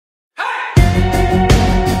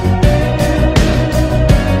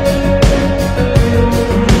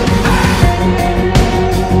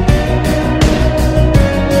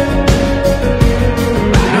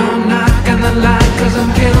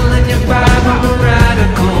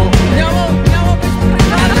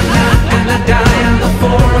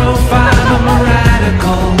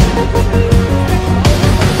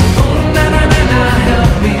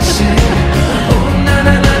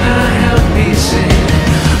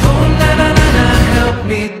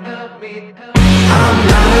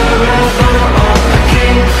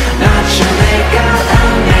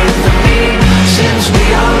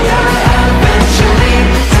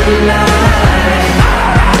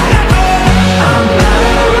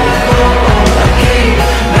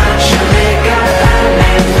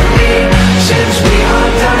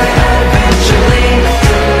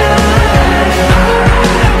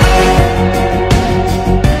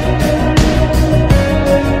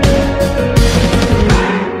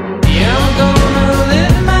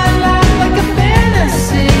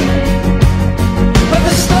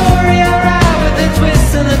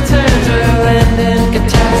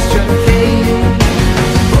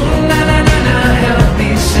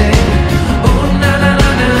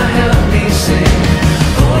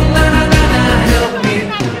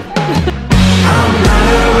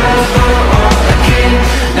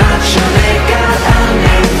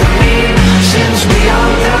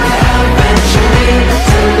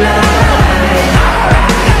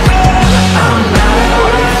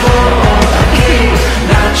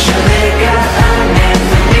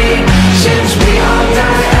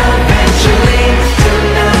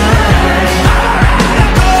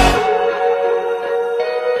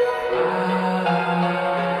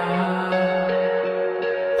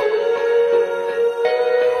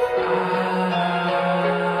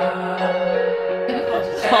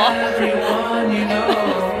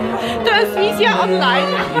Transmisja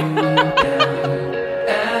online.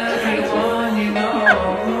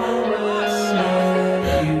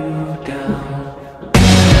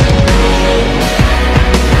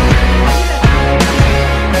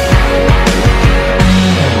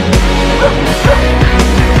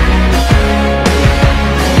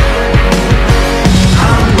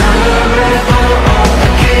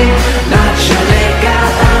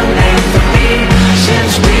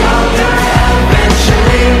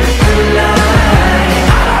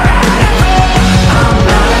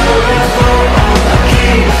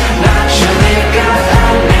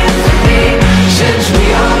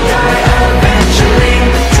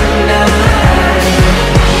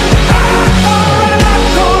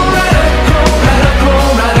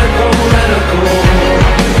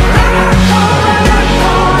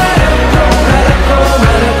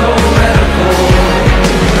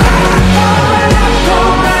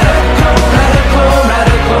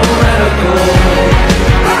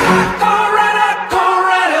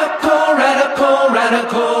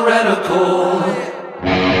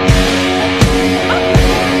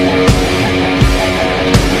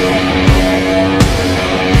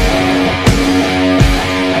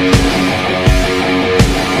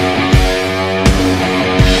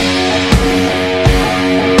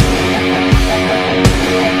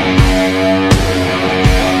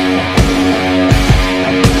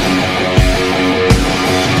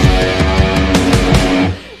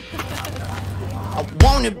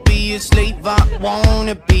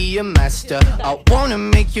 I wanna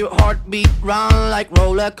make your heartbeat run like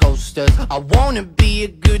roller coasters. I wanna be a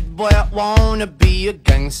good boy, I wanna be a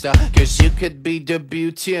gangster. Cause you could be the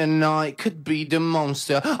beauty and I could be the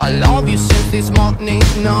monster. I love you since this morning,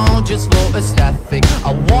 no, just for aesthetic.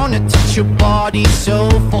 I wanna touch your body so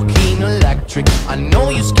fucking electric. I know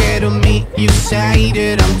you're scared of me, you say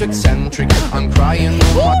that I'm too eccentric. I'm crying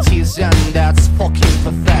all my tears and that's fucking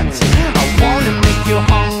pathetic. I wanna make you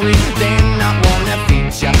hungry, then I wanna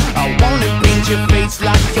feed ya. I wanna paint your face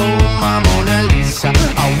like you're my Mona Lisa.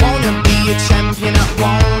 I wanna be a champion, I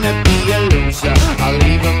wanna be a loser. I'll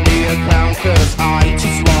even be a clown cause I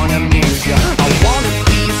just wanna amuse ya. I wanna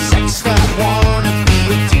be a sexter, I wanna be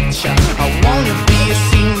a teacher. I wanna be a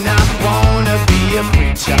singer, I wanna be a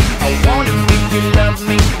preacher. I wanna make you love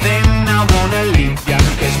me, then I wanna leave ya.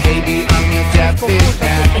 Cause baby I'm your devil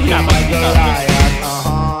and you're my Goliath.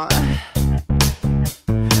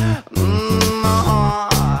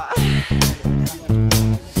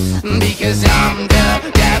 Because I'm the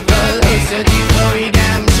devil who's searching for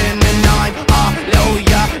redemption. And I'm a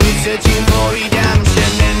lawyer who's searching for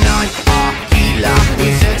redemption. And I'm a healer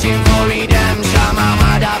who's searching for redemption. I'm a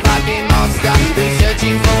motherfucking monster who's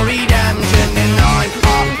searching for redemption. And I'm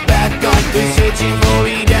a bad guy who's searching for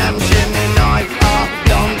redemption. And I'm a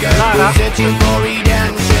dumb girl who's searching for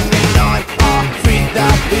redemption. And I'm a freak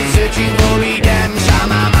that who's searching for redemption.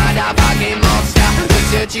 I'm a motherfucking monster who's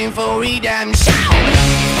searching for redemption.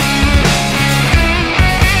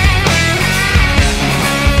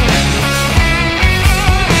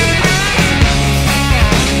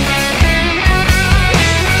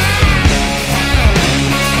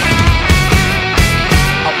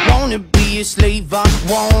 A slave, I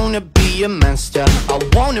wanna be a monster. I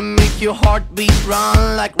wanna make your heartbeat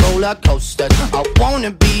run like roller coasters. I wanna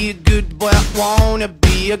be a good boy, I wanna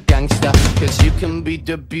be a gangster. Cause you can be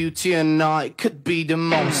the beauty and I could be the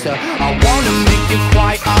monster. I wanna make you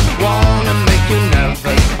quiet, I wanna make you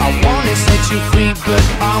nervous. I wanna set you free but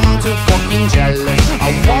I'm too fucking jealous. I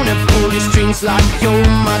wanna pull your strings like you're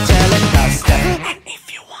my Telecaster. And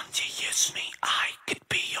if you want to use me, I could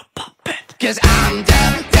be your puppet. Cause I'm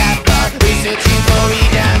the devil, we're searching for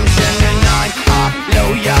redemption. And I'm a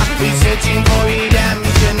lawyer, we're searching for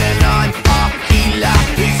redemption. And I'm a healer,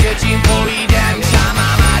 we're searching for redemption. I'm a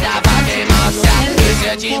motherfucking monster, we're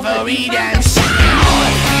searching for redemption.